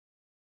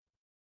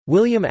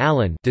William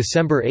Allen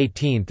 (December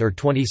 18 or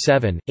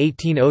 27,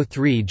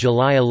 1803 –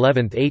 July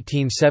 11,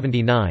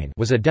 1879)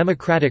 was a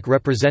Democratic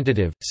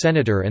representative,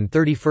 senator and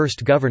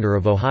 31st Governor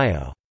of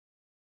Ohio.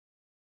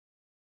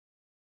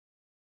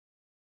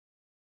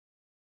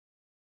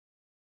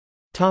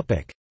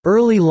 Topic: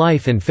 Early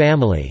life and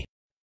family.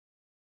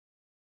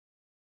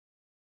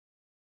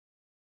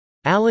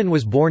 Allen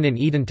was born in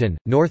Edenton,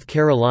 North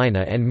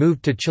Carolina and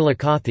moved to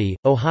Chillicothe,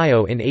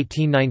 Ohio in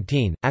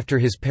 1819, after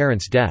his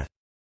parents' death.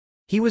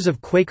 He was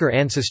of Quaker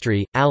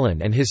ancestry.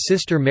 Allen and his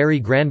sister Mary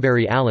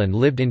Granberry Allen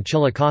lived in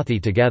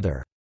Chillicothe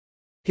together.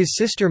 His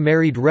sister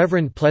married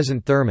Reverend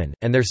Pleasant Thurman,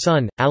 and their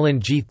son, Allen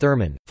G.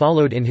 Thurman,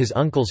 followed in his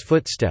uncle's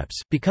footsteps,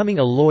 becoming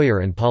a lawyer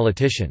and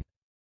politician.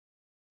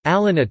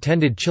 Allen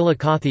attended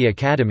Chillicothe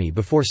Academy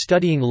before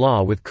studying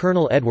law with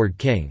Colonel Edward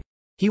King.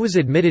 He was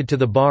admitted to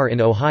the bar in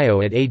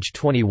Ohio at age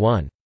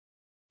 21.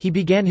 He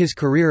began his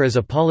career as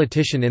a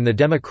politician in the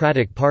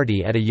Democratic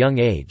Party at a young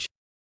age.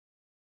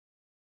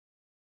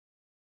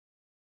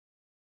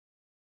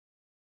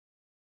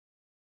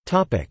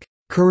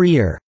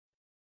 Career.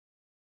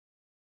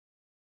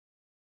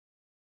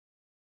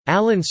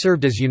 Allen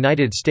served as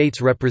United States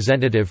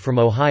Representative from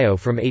Ohio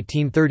from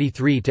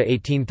 1833 to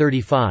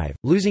 1835,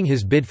 losing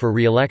his bid for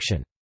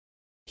re-election.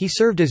 He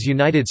served as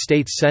United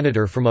States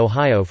Senator from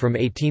Ohio from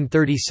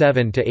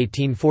 1837 to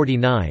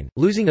 1849,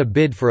 losing a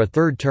bid for a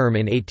third term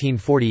in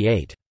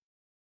 1848.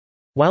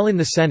 While in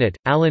the Senate,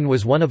 Allen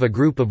was one of a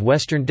group of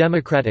Western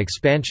Democrat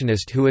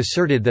expansionists who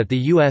asserted that the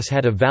U.S.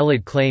 had a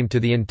valid claim to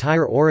the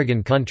entire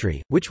Oregon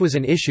Country, which was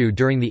an issue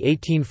during the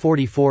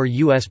 1844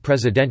 U.S.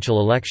 presidential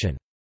election.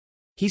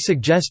 He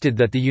suggested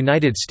that the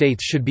United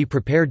States should be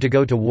prepared to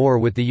go to war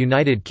with the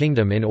United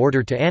Kingdom in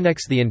order to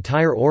annex the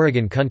entire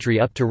Oregon Country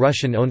up to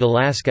Russian-owned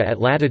Alaska at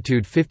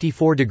latitude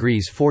 54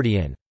 degrees 40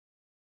 in.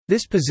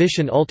 This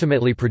position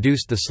ultimately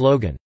produced the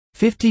slogan,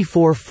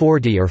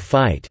 54-40 or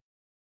fight,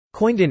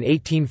 coined in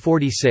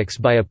 1846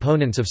 by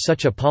opponents of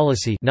such a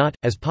policy, not,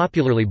 as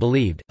popularly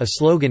believed, a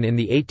slogan in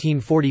the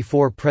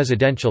 1844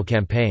 presidential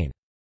campaign.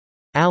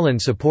 Allen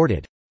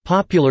supported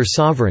popular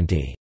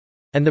sovereignty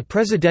and the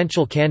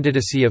presidential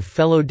candidacy of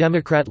fellow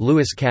Democrat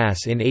Lewis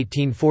Cass in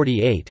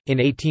 1848. In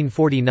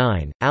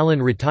 1849,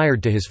 Allen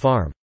retired to his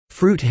farm,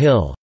 Fruit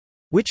Hill,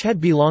 which had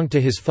belonged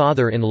to his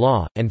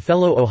father-in-law, and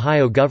fellow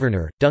Ohio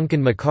Governor,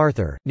 Duncan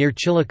MacArthur, near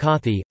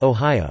Chillicothe,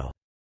 Ohio.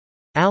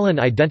 Allen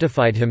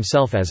identified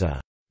himself as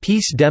a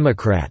Peace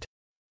Democrat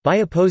by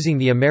opposing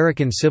the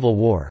American Civil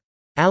War.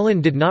 Allen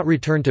did not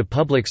return to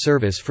public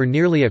service for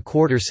nearly a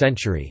quarter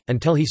century,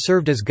 until he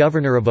served as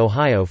Governor of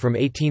Ohio from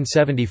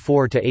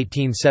 1874 to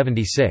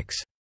 1876.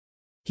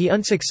 He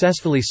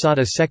unsuccessfully sought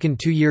a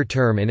second two-year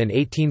term in an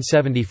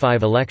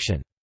 1875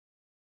 election.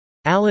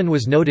 Allen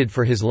was noted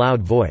for his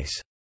loud voice.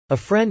 A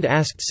friend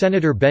asked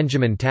Senator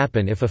Benjamin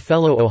Tappan if a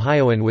fellow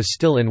Ohioan was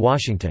still in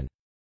Washington.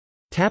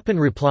 Tappan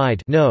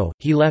replied, "No,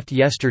 he left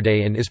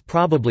yesterday and is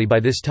probably by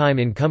this time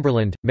in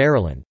Cumberland,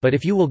 Maryland, but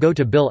if you will go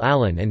to Bill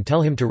Allen and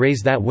tell him to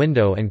raise that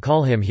window and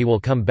call him, he will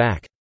come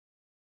back."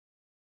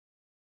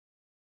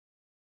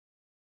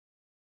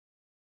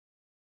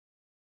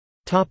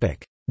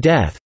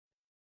 Death.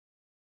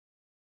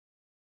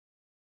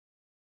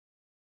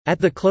 At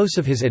the close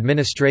of his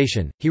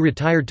administration, he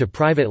retired to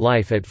private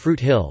life at Fruit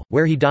Hill,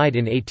 where he died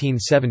in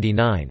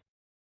 1879.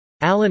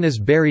 Allen is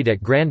buried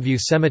at Grandview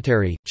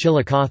Cemetery,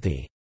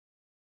 Chillicothe.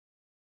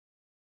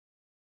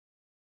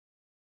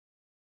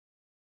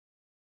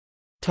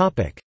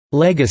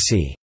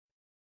 Legacy.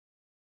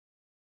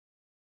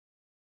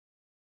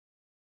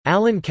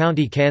 Allen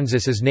County,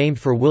 Kansas is named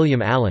for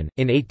William Allen.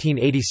 In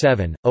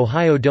 1887,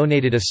 Ohio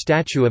donated a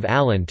statue of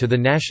Allen to the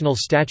National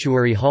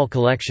Statuary Hall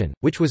collection,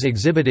 which was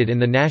exhibited in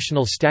the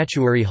National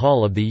Statuary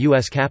Hall of the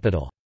U.S.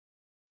 Capitol.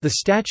 The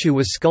statue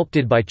was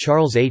sculpted by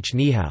Charles H.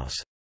 Niehaus.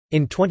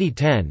 In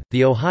 2010,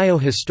 the Ohio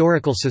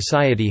Historical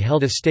Society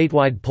held a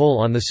statewide poll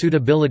on the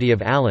suitability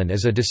of Allen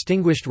as a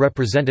distinguished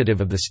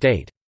representative of the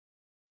state.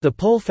 The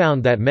poll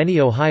found that many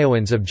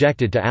Ohioans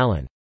objected to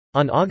Allen.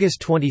 On August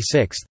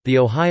 26, the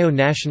Ohio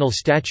National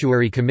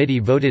Statuary Committee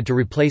voted to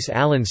replace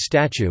Allen's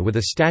statue with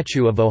a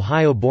statue of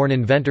Ohio-born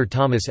inventor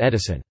Thomas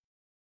Edison.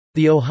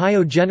 The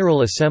Ohio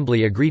General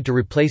Assembly agreed to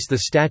replace the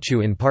statue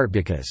in part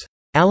because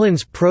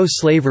Allen's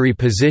pro-slavery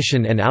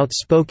position and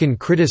outspoken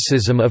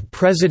criticism of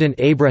President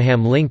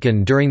Abraham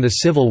Lincoln during the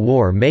Civil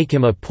War make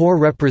him a poor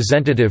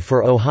representative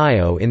for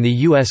Ohio in the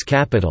U.S.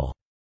 Capitol.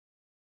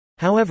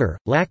 However,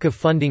 lack of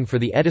funding for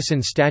the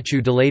Edison statue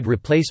delayed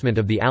replacement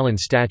of the Allen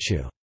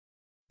statue.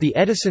 The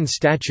Edison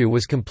statue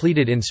was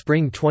completed in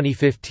spring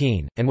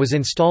 2015, and was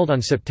installed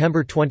on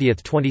September 20,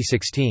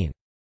 2016.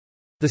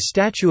 The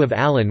statue of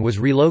Allen was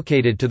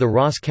relocated to the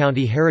Ross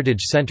County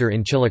Heritage Center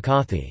in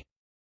Chillicothe.